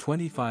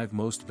25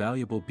 Most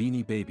Valuable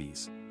Beanie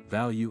Babies,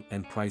 Value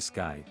and Price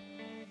Guide.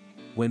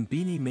 When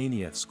Beanie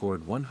Mania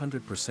scored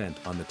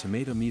 100% on the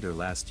tomato meter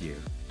last year,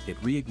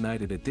 it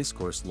reignited a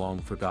discourse long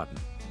forgotten.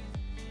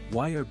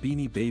 Why are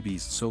Beanie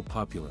Babies so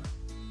popular?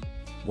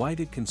 Why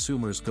did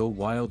consumers go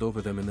wild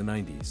over them in the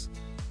 90s?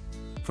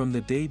 From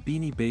the day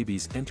Beanie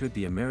Babies entered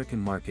the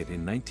American market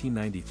in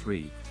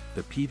 1993,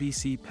 the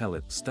PVC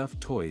pellet stuffed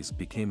toys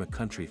became a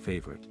country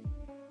favorite.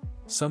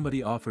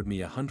 Somebody offered me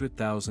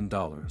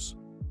 $100,000.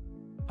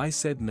 I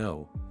said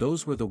no.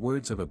 Those were the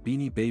words of a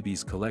Beanie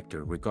Babies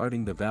collector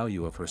regarding the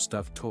value of her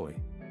stuffed toy.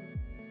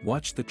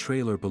 Watch the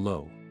trailer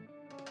below.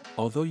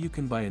 Although you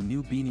can buy a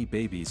new Beanie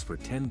Babies for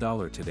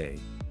 $10 today,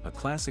 a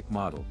classic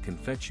model can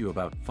fetch you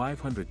about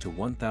 500 to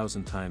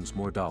 1,000 times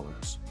more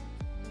dollars.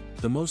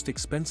 The most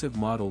expensive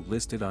model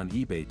listed on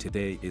eBay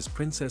today is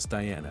Princess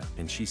Diana,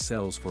 and she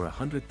sells for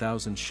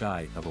 $100,000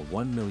 shy of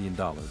 $1 million.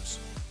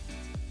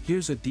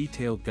 Here's a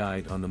detailed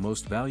guide on the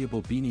most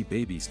valuable Beanie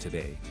Babies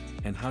today,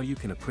 and how you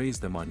can appraise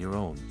them on your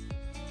own.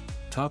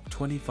 Top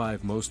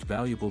 25 Most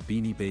Valuable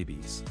Beanie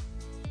Babies.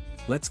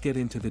 Let's get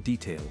into the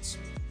details.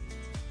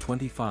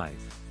 25.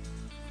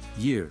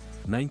 Year,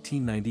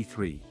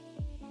 1993.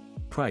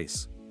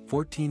 Price,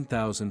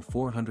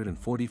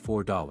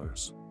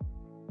 $14,444.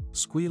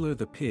 Squealer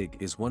the Pig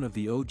is one of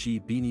the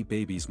OG Beanie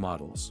Babies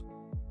models.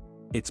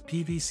 Its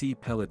PVC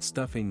pellet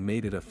stuffing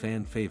made it a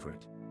fan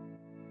favorite.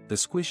 The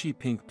squishy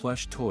pink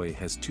plush toy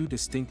has two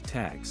distinct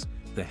tags.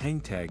 The hang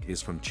tag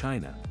is from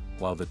China,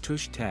 while the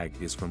tush tag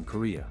is from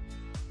Korea.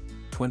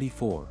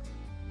 24.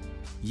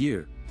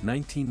 Year,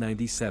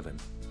 1997.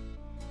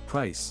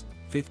 Price,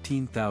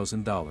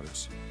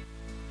 $15,000.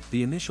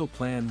 The initial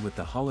plan with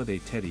the holiday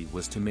teddy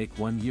was to make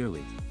one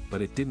yearly,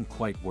 but it didn't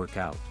quite work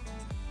out.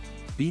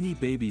 Beanie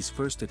Babies'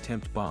 first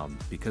attempt bombed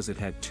because it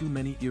had too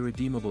many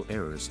irredeemable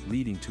errors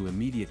leading to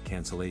immediate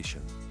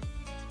cancellation.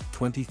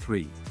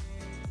 23.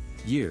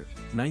 Year,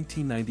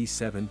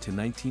 1997 to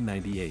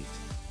 1998.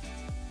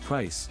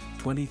 Price,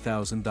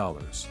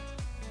 $20,000.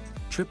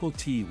 Triple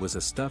T was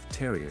a stuffed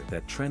terrier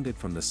that trended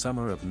from the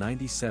summer of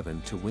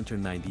 '97 to winter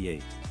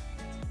 '98.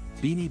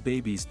 Beanie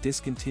Babies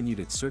discontinued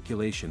its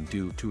circulation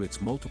due to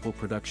its multiple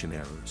production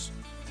errors.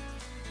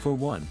 For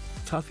one,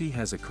 Tuffy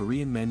has a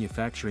Korean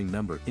manufacturing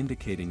number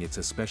indicating it's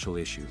a special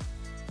issue.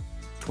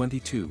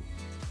 22.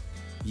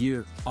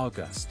 Year,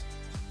 August.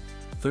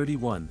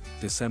 31,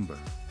 December.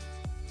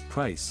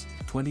 Price,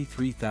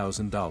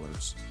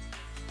 $23,000.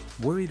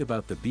 Worried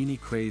about the beanie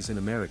craze in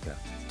America,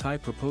 Ty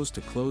proposed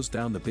to close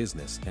down the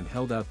business and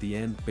held out the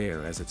end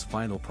bear as its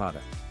final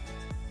product.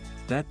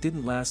 That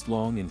didn't last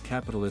long in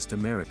capitalist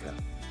America,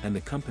 and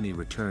the company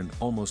returned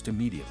almost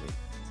immediately.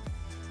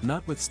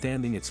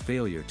 Notwithstanding its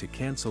failure to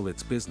cancel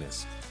its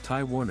business,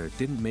 Ty Warner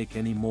didn't make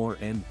any more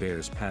end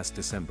bears past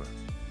December.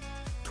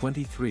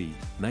 23,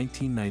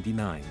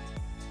 1999.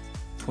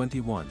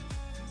 21.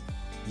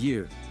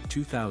 Year,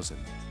 2000.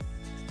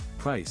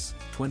 Price,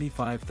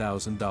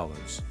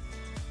 $25,000.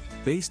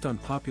 Based on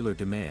popular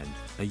demand,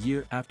 a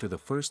year after the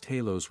first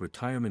Halo's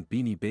retirement,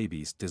 Beanie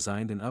Babies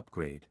designed an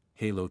upgrade,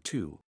 Halo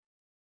 2.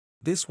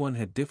 This one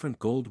had different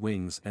gold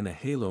wings and a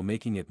halo,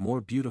 making it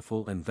more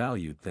beautiful and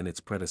valued than its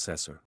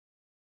predecessor.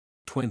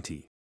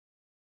 20.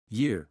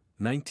 Year,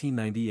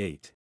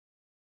 1998.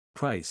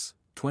 Price,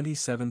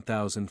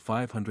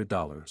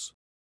 $27,500.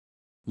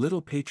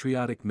 Little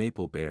Patriotic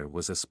Maple Bear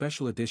was a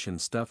special edition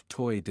stuffed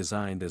toy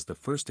designed as the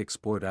first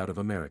export out of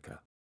America.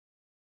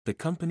 The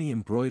company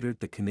embroidered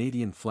the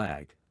Canadian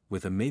flag,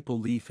 with a maple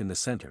leaf in the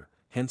center,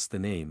 hence the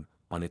name,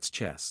 on its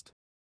chest.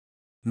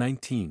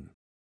 19.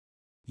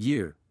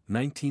 Year,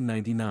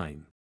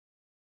 1999.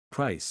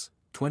 Price,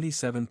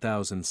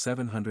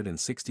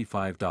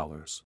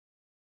 $27,765.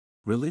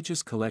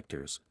 Religious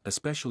collectors,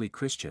 especially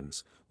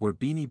Christians, were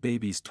Beanie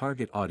Babies'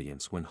 target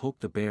audience when Hope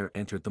the Bear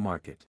entered the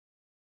market.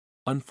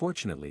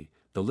 Unfortunately,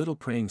 the little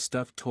praying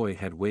stuffed toy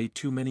had way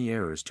too many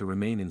errors to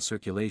remain in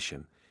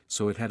circulation,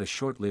 so it had a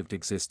short-lived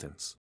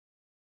existence.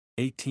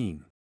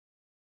 18.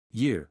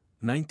 Year,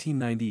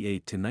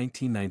 1998 to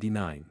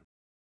 1999.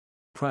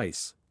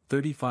 Price,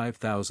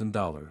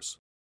 $35,000.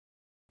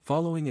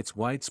 Following its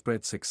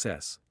widespread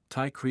success,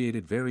 Ty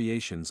created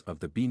variations of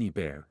the Beanie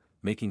Bear,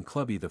 making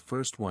Clubby the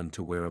first one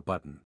to wear a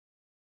button.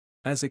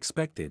 As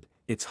expected,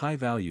 it's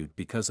high-valued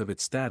because of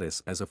its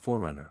status as a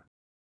forerunner.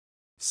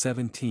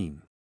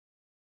 17.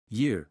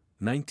 Year,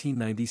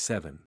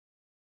 1997.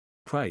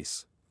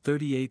 Price,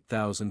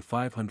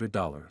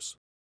 $38,500.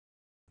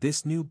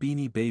 This new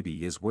Beanie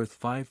Baby is worth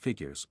 5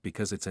 figures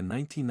because it's a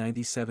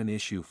 1997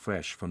 issue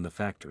fresh from the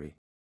factory.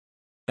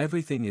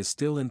 Everything is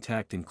still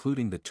intact,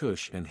 including the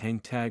tush and hang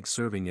tag,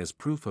 serving as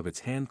proof of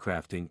its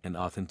handcrafting and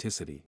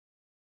authenticity.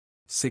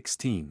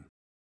 16.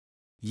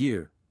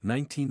 Year,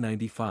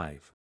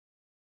 1995.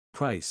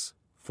 Price,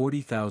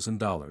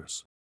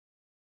 $40,000.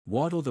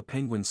 Waddle the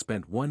Penguin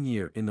spent 1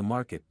 year in the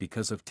market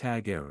because of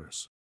tag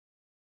errors.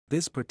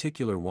 This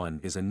particular one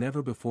is a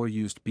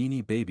never-before-used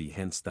Beanie Baby,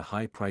 hence the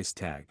high price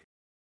tag.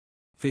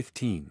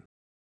 15.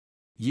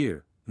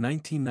 Year,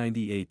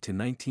 1998 to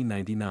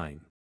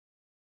 1999.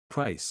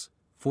 Price,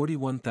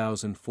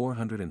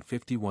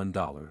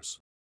 $41,451.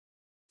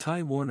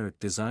 Ty Warner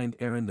designed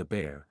Aaron the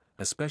Bear,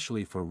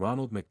 especially for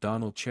Ronald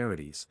McDonald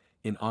Charities,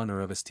 in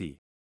honor of St.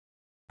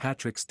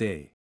 Patrick's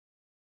Day.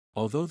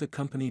 Although the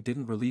company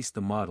didn't release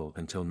the model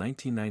until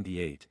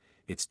 1998,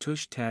 its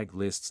tush tag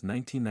lists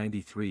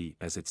 1993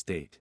 as its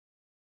date.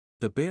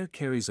 The bear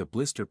carries a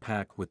blister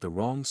pack with the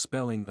wrong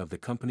spelling of the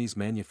company's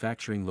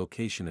manufacturing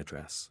location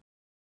address.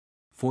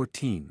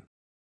 14.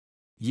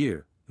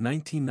 Year,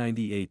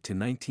 1998 to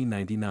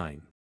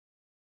 1999.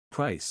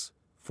 Price,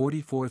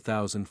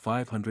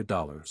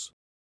 $44,500.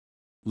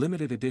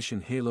 Limited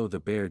edition Halo the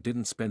Bear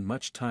didn't spend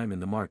much time in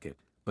the market,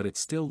 but it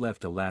still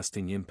left a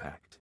lasting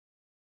impact.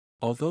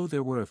 Although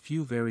there were a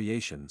few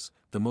variations,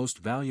 the most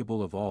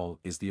valuable of all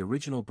is the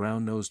original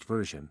brown-nosed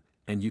version,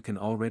 and you can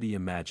already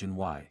imagine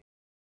why.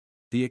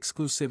 The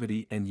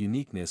exclusivity and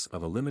uniqueness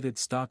of a limited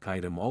stock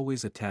item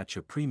always attach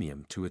a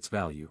premium to its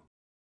value.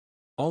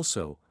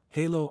 Also,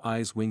 Halo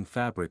Eye's wing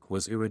fabric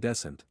was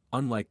iridescent,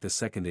 unlike the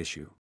second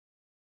issue.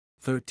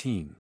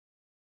 13.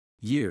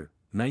 Year,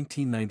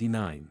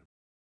 1999.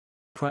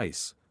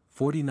 Price,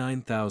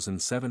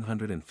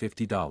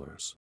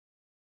 $49,750.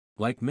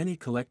 Like many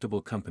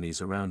collectible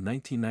companies around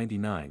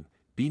 1999,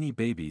 Beanie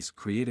Babies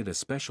created a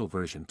special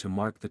version to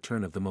mark the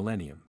turn of the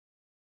millennium.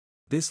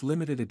 This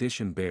limited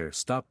edition bear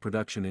stopped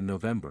production in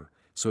November,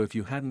 so if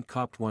you hadn't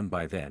copped one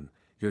by then,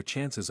 your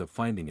chances of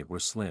finding it were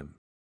slim.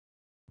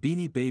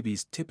 Beanie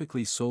Babies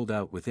typically sold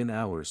out within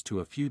hours to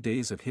a few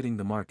days of hitting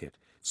the market,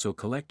 so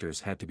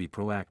collectors had to be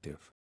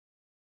proactive.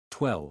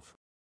 12.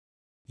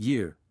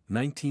 Year,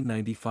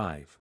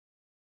 1995.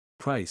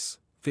 Price,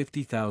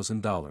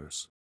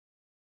 $50,000.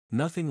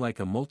 Nothing like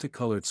a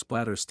multicolored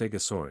splatter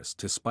stegosaurus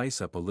to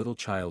spice up a little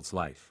child's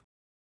life.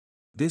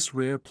 This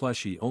rare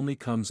plushie only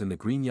comes in the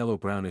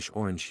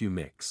green-yellow-brownish-orange hue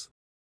mix.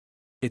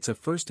 It's a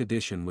first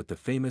edition with the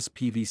famous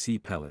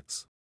PVC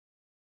pellets.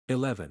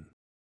 11.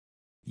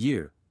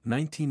 Year,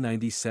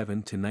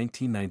 1997 to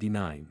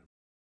 1999.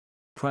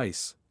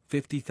 Price,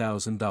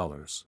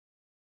 $50,000.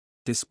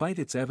 Despite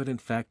its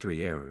evident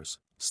factory errors,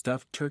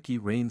 stuffed turkey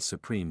reigned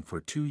supreme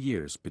for 2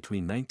 years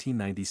between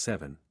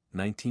 1997 and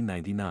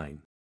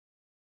 1999.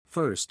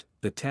 First,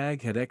 the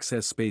tag had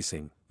excess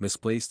spacing,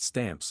 misplaced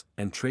stamps,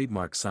 and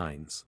trademark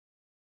signs.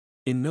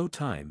 In no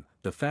time,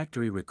 the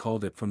factory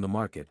recalled it from the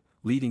market,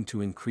 leading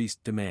to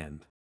increased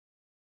demand.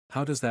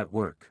 How does that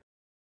work?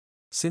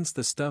 Since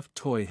the stuffed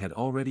toy had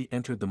already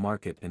entered the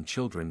market and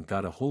children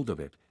got a hold of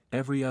it,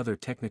 every other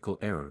technical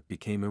error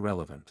became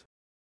irrelevant.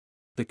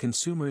 The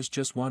consumers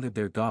just wanted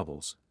their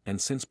gobbles, and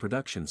since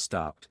production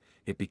stopped,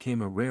 it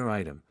became a rare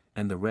item,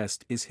 and the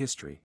rest is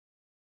history.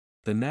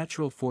 The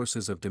natural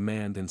forces of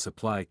demand and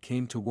supply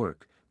came to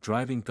work,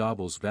 driving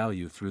Gobble's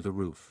value through the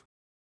roof.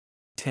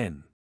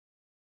 10.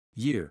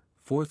 Year,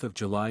 4th of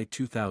July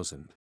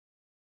 2000.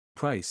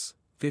 Price,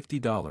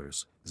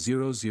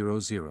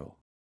 $50,000.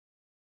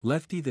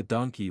 Lefty the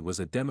Donkey was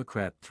a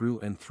Democrat through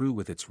and through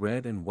with its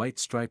red and white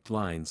striped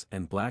lines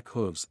and black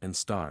hooves and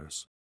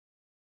stars.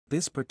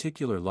 This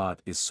particular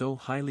lot is so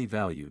highly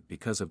valued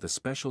because of the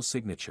special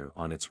signature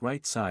on its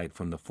right side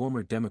from the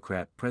former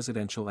Democrat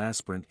presidential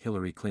aspirant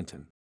Hillary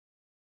Clinton.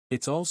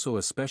 It's also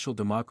a special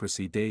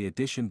Democracy Day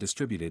edition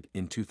distributed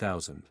in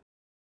 2000.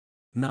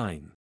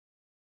 9.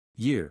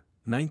 Year,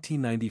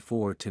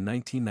 1994 to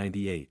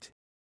 1998.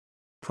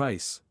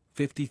 Price,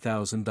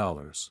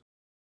 $50,000.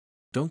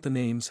 Don't the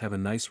names have a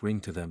nice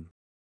ring to them?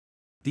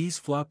 These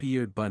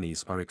floppy-eared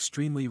bunnies are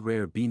extremely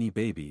rare Beanie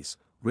Babies,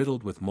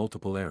 riddled with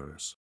multiple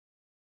errors.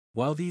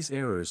 While these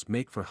errors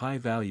make for high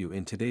value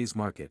in today's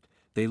market,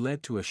 they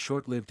led to a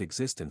short-lived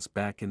existence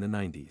back in the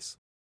 90s.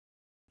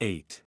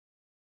 8.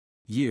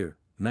 Year,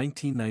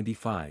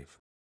 1995.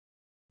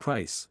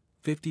 Price,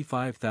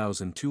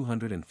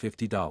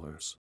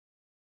 $55,250.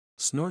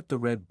 Snort the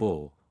Red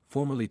Bull,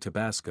 formerly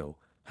Tabasco,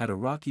 had a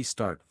rocky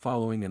start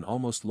following an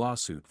almost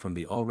lawsuit from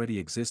the already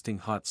existing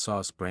hot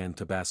sauce brand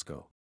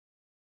Tabasco.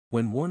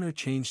 When Warner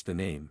changed the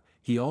name,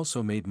 he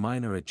also made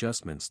minor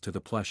adjustments to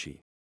the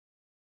plushie.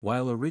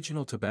 While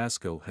original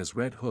Tabasco has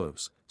red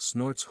hooves,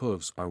 Snort's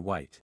hooves are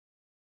white.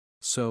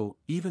 So,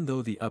 even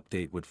though the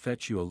update would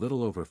fetch you a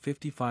little over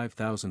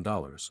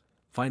 $55,000,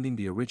 finding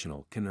the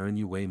original can earn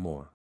you way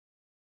more.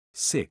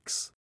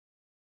 6.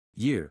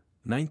 Year,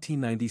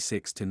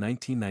 1996 to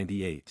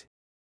 1998.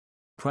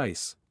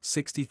 Price,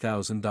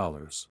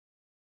 $60,000.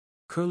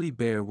 Curly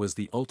Bear was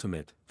the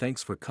ultimate,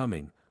 thanks for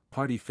coming,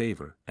 party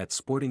favor at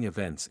sporting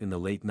events in the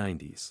late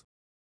 90s.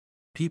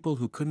 People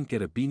who couldn't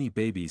get a Beanie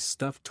Babies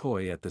stuffed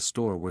toy at the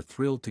store were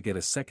thrilled to get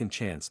a second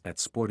chance at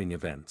sporting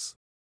events.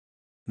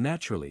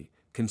 Naturally,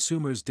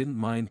 consumers didn't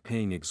mind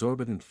paying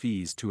exorbitant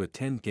fees to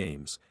attend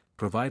games,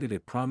 provided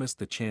it promised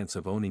the chance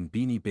of owning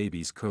Beanie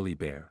Babies Curly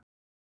Bear.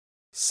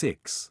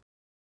 6.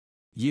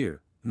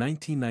 Year,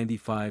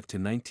 1995 to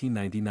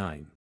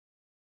 1999.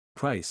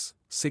 Price,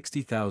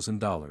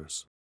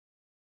 $60,000.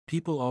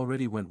 People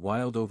already went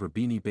wild over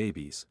Beanie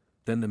Babies,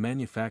 then the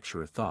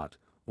manufacturer thought,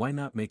 why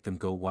not make them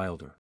go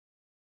wilder?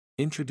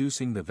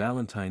 Introducing the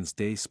Valentine's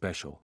Day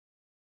Special.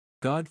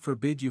 God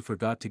forbid you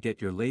forgot to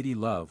get your lady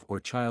love or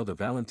child a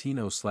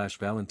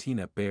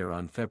Valentino/Valentina bear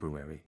on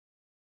February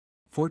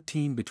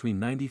 14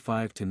 between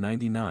 95 to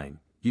 99,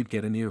 you'd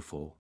get an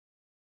earful.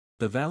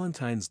 The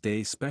Valentine's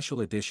Day special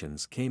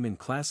editions came in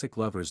classic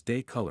Lover's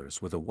Day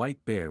colors with a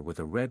white bear with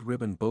a red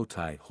ribbon bow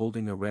tie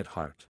holding a red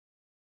heart.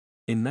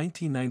 In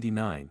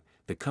 1999,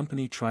 the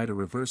company tried a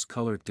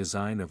reverse-colored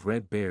design of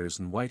red bears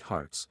and white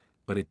hearts,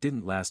 but it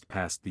didn't last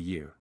past the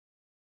year.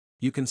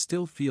 You can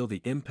still feel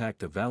the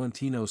impact of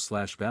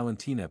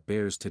Valentino/Valentina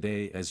bears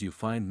today as you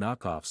find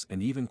knockoffs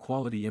and even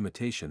quality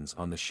imitations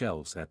on the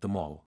shelves at the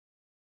mall.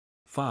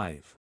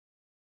 5.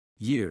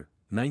 Year,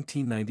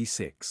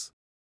 1996.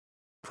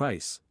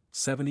 Price,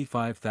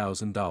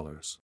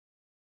 $75,000.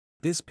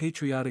 This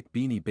patriotic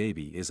Beanie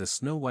Baby is a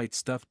snow-white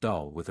stuffed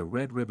doll with a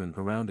red ribbon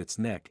around its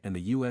neck and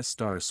a U.S.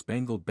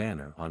 Star-Spangled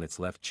Banner on its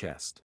left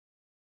chest.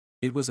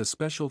 It was a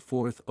special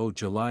 4th of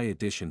July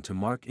edition to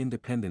mark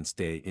Independence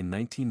Day in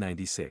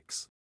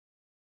 1996.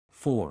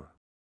 4.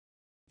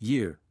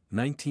 Year,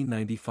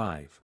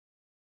 1995.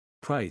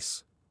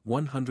 Price,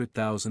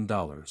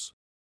 $100,000.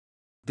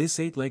 This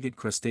 8-legged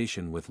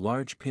crustacean with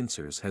large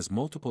pincers has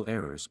multiple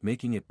errors,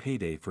 making it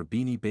payday for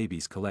Beanie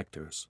Babies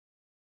collectors.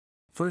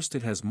 First,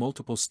 it has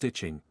multiple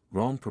stitching,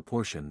 wrong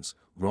proportions,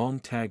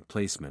 wrong tag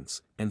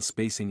placements, and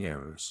spacing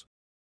errors.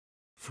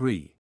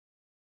 3.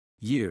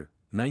 Year,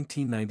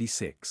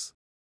 1996.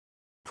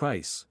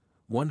 Price,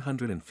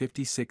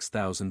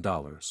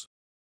 $156,000.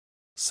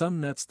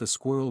 Some Nuts the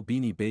Squirrel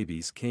Beanie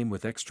Babies came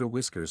with extra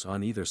whiskers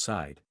on either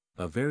side,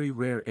 a very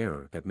rare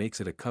error that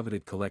makes it a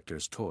coveted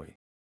collector's toy.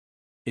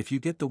 If you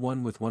get the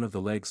one with one of the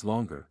legs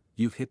longer,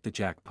 you've hit the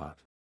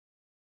jackpot.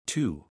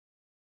 2.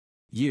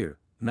 Year,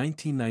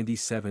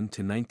 1997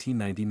 to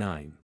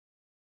 1999.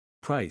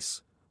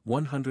 Price,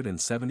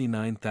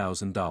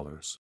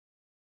 $179,000.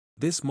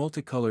 This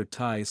multicolored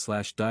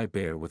tie/dye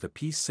bear with a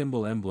peace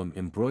symbol emblem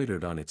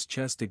embroidered on its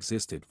chest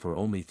existed for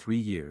only 3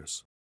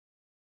 years.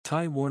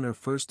 Ty Warner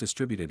first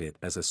distributed it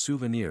as a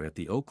souvenir at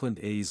the Oakland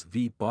A's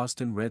v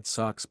Boston Red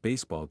Sox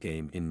baseball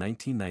game in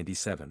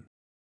 1997.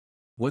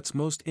 What's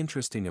most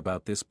interesting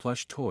about this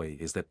plush toy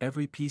is that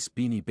every piece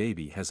Beanie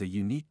Baby has a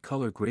unique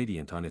color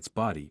gradient on its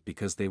body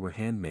because they were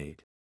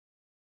handmade.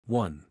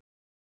 1.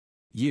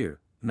 Year,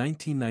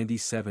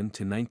 1997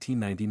 to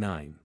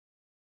 1999.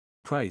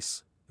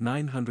 Price,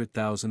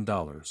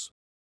 $900,000.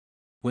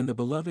 When the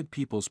beloved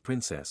people's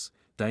princess,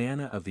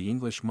 Diana of the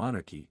English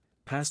monarchy,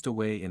 passed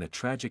away in a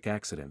tragic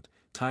accident,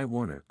 Ty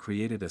Warner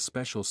created a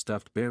special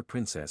stuffed bear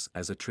princess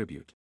as a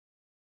tribute.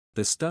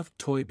 The stuffed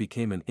toy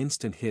became an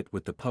instant hit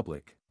with the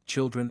public,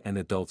 children and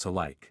adults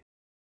alike.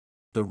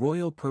 The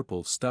royal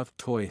purple stuffed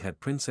toy had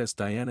Princess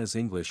Diana's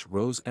English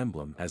rose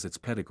emblem as its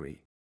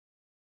pedigree.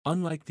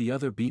 Unlike the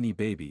other Beanie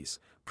Babies,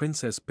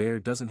 Princess Bear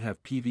doesn't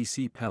have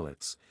PVC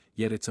pellets,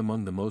 yet it's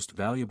among the most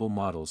valuable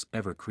models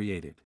ever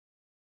created.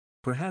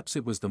 Perhaps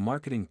it was the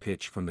marketing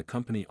pitch from the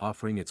company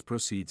offering its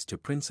proceeds to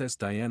Princess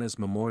Diana's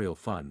Memorial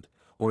Fund,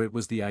 or it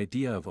was the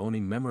idea of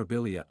owning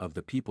memorabilia of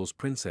the people's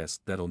princess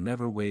that'll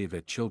never wave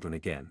at children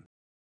again.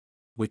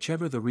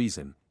 Whichever the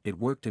reason, it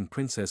worked in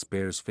Princess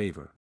Bear's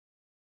favor.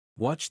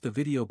 Watch the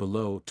video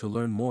below to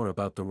learn more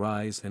about the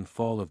rise and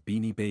fall of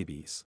Beanie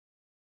Babies.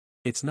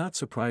 It's not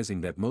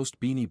surprising that most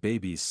Beanie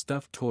Babies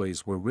stuffed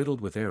toys were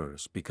riddled with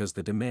errors because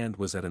the demand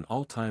was at an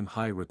all-time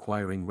high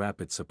requiring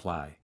rapid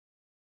supply.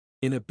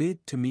 In a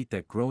bid to meet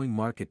that growing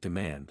market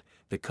demand,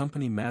 the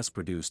company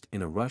mass-produced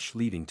in a rush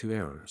leading to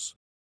errors.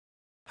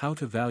 How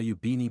to value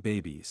Beanie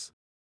Babies.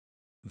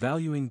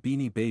 Valuing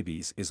Beanie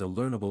Babies is a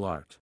learnable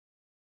art.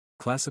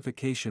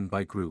 Classification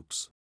by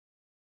groups.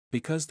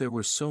 Because there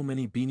were so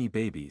many Beanie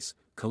Babies,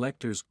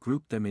 collectors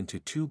grouped them into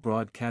 2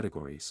 broad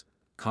categories,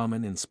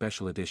 common and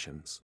special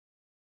editions.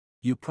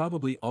 You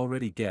probably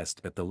already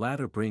guessed that the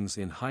latter brings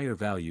in higher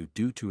value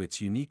due to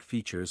its unique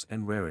features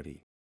and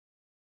rarity.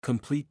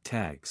 Complete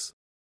tags.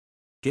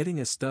 Getting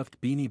a stuffed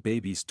Beanie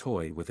Babies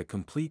toy with a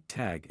complete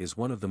tag is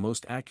one of the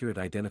most accurate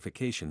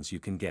identifications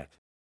you can get.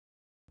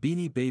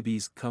 Beanie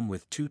Babies come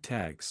with 2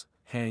 tags,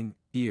 hang,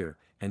 ear,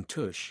 and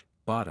tush,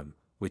 bottom,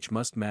 which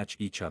must match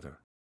each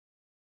other.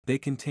 They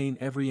contain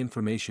every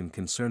information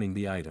concerning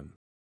the item.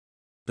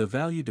 The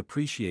value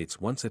depreciates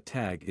once a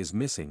tag is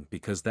missing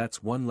because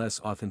that's one less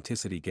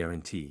authenticity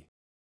guarantee.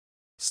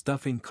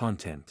 Stuffing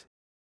content.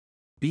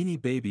 Beanie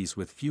Babies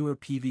with fewer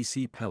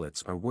PVC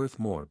pellets are worth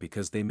more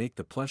because they make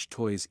the plush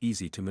toys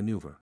easy to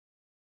maneuver.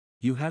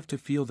 You have to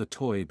feel the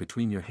toy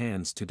between your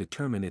hands to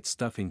determine its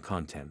stuffing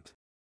content.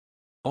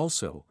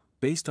 Also,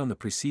 based on the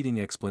preceding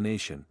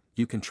explanation,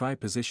 you can try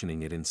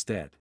positioning it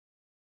instead.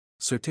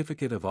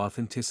 Certificate of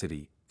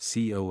Authenticity,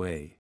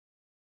 COA.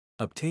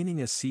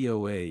 Obtaining a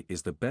COA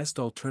is the best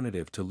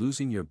alternative to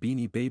losing your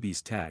Beanie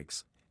Babies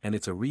tags, and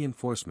it's a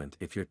reinforcement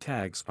if your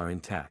tags are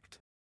intact.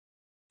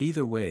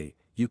 Either way,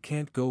 you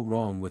can't go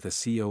wrong with a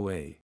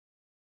COA.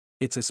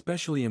 It's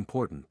especially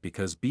important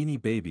because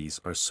Beanie Babies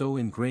are so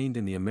ingrained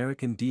in the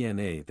American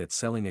DNA that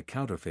selling a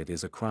counterfeit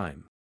is a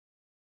crime.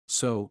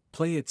 So,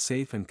 play it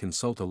safe and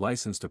consult a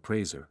licensed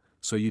appraiser,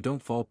 so you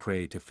don't fall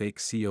prey to fake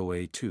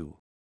COA too.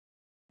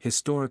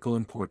 Historical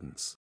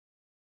importance.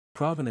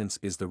 Provenance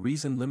is the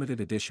reason limited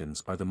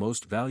editions are the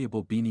most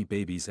valuable Beanie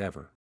Babies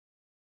ever.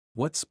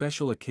 What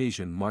special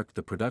occasion marked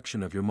the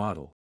production of your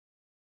model?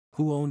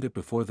 Who owned it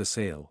before the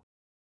sale?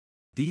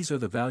 These are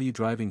the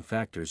value-driving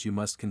factors you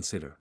must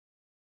consider.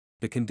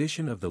 The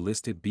condition of the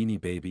listed Beanie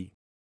Baby.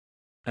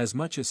 As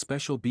much as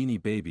special Beanie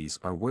Babies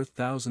are worth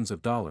thousands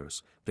of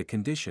dollars, the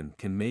condition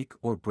can make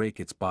or break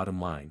its bottom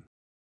line.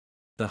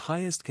 The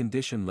highest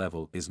condition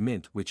level is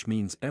mint, which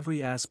means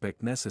every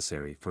aspect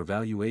necessary for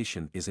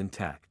valuation is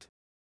intact.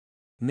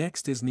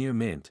 Next is near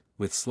mint,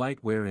 with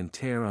slight wear and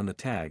tear on the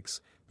tags,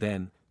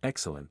 then,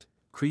 excellent,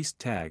 creased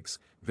tags,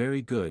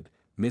 very good,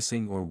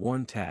 missing or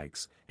worn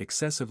tags,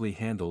 excessively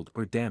handled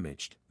or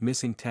damaged,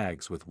 missing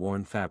tags with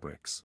worn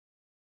fabrics.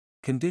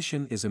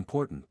 Condition is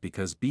important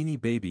because Beanie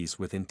Babies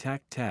with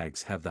intact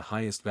tags have the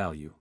highest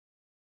value.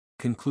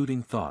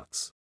 Concluding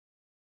thoughts.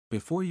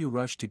 Before you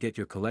rush to get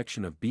your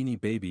collection of Beanie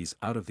Babies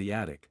out of the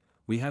attic,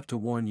 we have to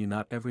warn you,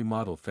 not every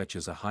model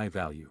fetches a high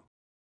value.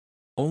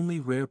 Only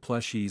rare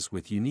plushies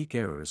with unique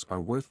errors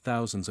are worth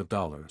thousands of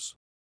dollars.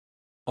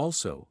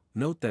 Also,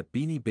 note that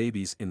Beanie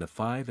Babies in the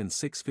 5- and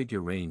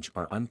 6-figure range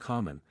are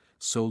uncommon,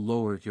 so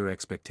lower your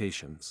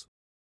expectations.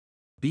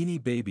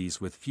 Beanie Babies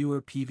with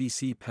fewer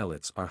PVC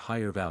pellets are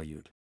higher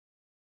valued.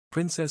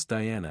 Princess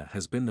Diana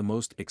has been the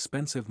most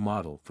expensive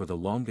model for the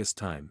longest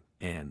time,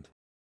 and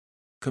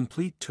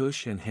complete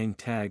tush and hang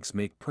tags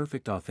make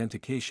perfect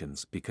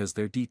authentications because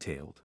they're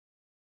detailed.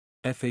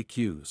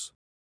 FAQs.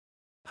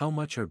 How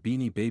much are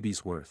Beanie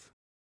Babies worth?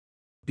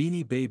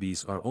 Beanie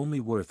Babies are only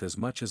worth as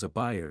much as a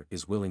buyer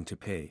is willing to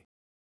pay.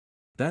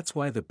 That's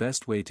why the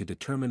best way to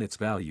determine its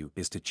value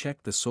is to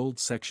check the sold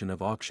section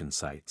of auction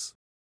sites.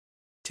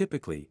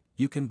 Typically,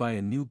 you can buy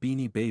a new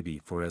Beanie Baby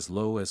for as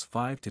low as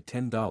 $5 to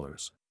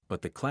 $10,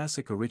 but the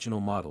classic original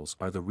models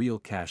are the real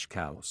cash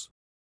cows.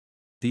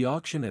 The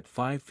auction at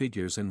 5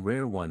 figures and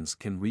rare ones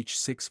can reach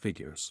 6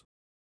 figures.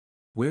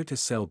 Where to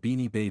sell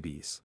Beanie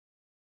Babies?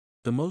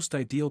 The most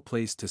ideal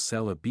place to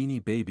sell a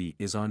Beanie Baby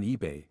is on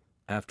eBay.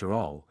 After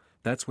all,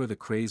 that's where the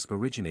craze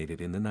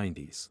originated in the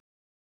 90s.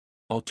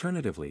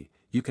 Alternatively,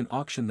 you can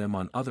auction them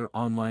on other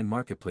online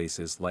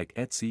marketplaces like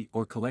Etsy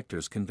or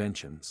collectors'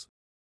 conventions.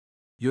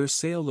 Your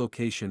sale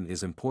location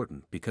is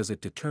important because it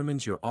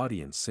determines your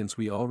audience, since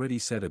we already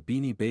said a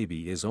Beanie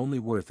Baby is only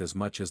worth as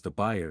much as the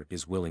buyer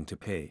is willing to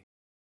pay.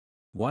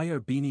 Why are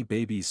Beanie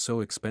Babies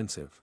so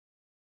expensive?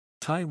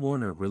 Ty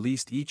Warner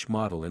released each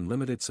model in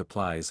limited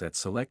supplies at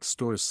select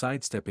stores,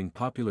 sidestepping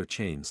popular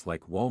chains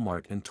like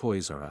Walmart and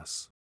Toys R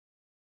Us.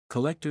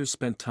 Collectors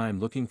spent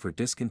time looking for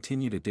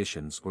discontinued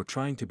editions or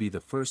trying to be the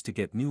first to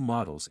get new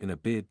models in a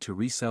bid to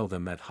resell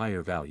them at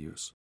higher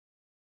values.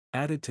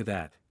 Added to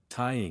that,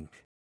 Ty Inc.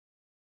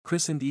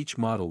 christened each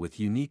model with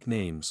unique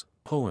names,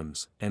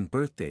 poems, and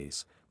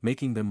birthdays,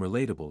 making them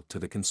relatable to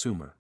the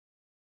consumer.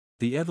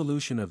 The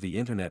evolution of the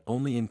internet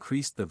only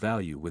increased the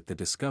value with the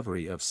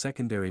discovery of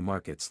secondary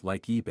markets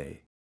like eBay.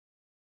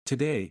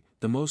 Today,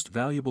 the most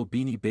valuable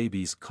Beanie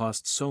Babies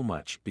cost so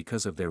much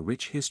because of their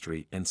rich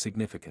history and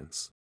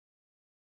significance.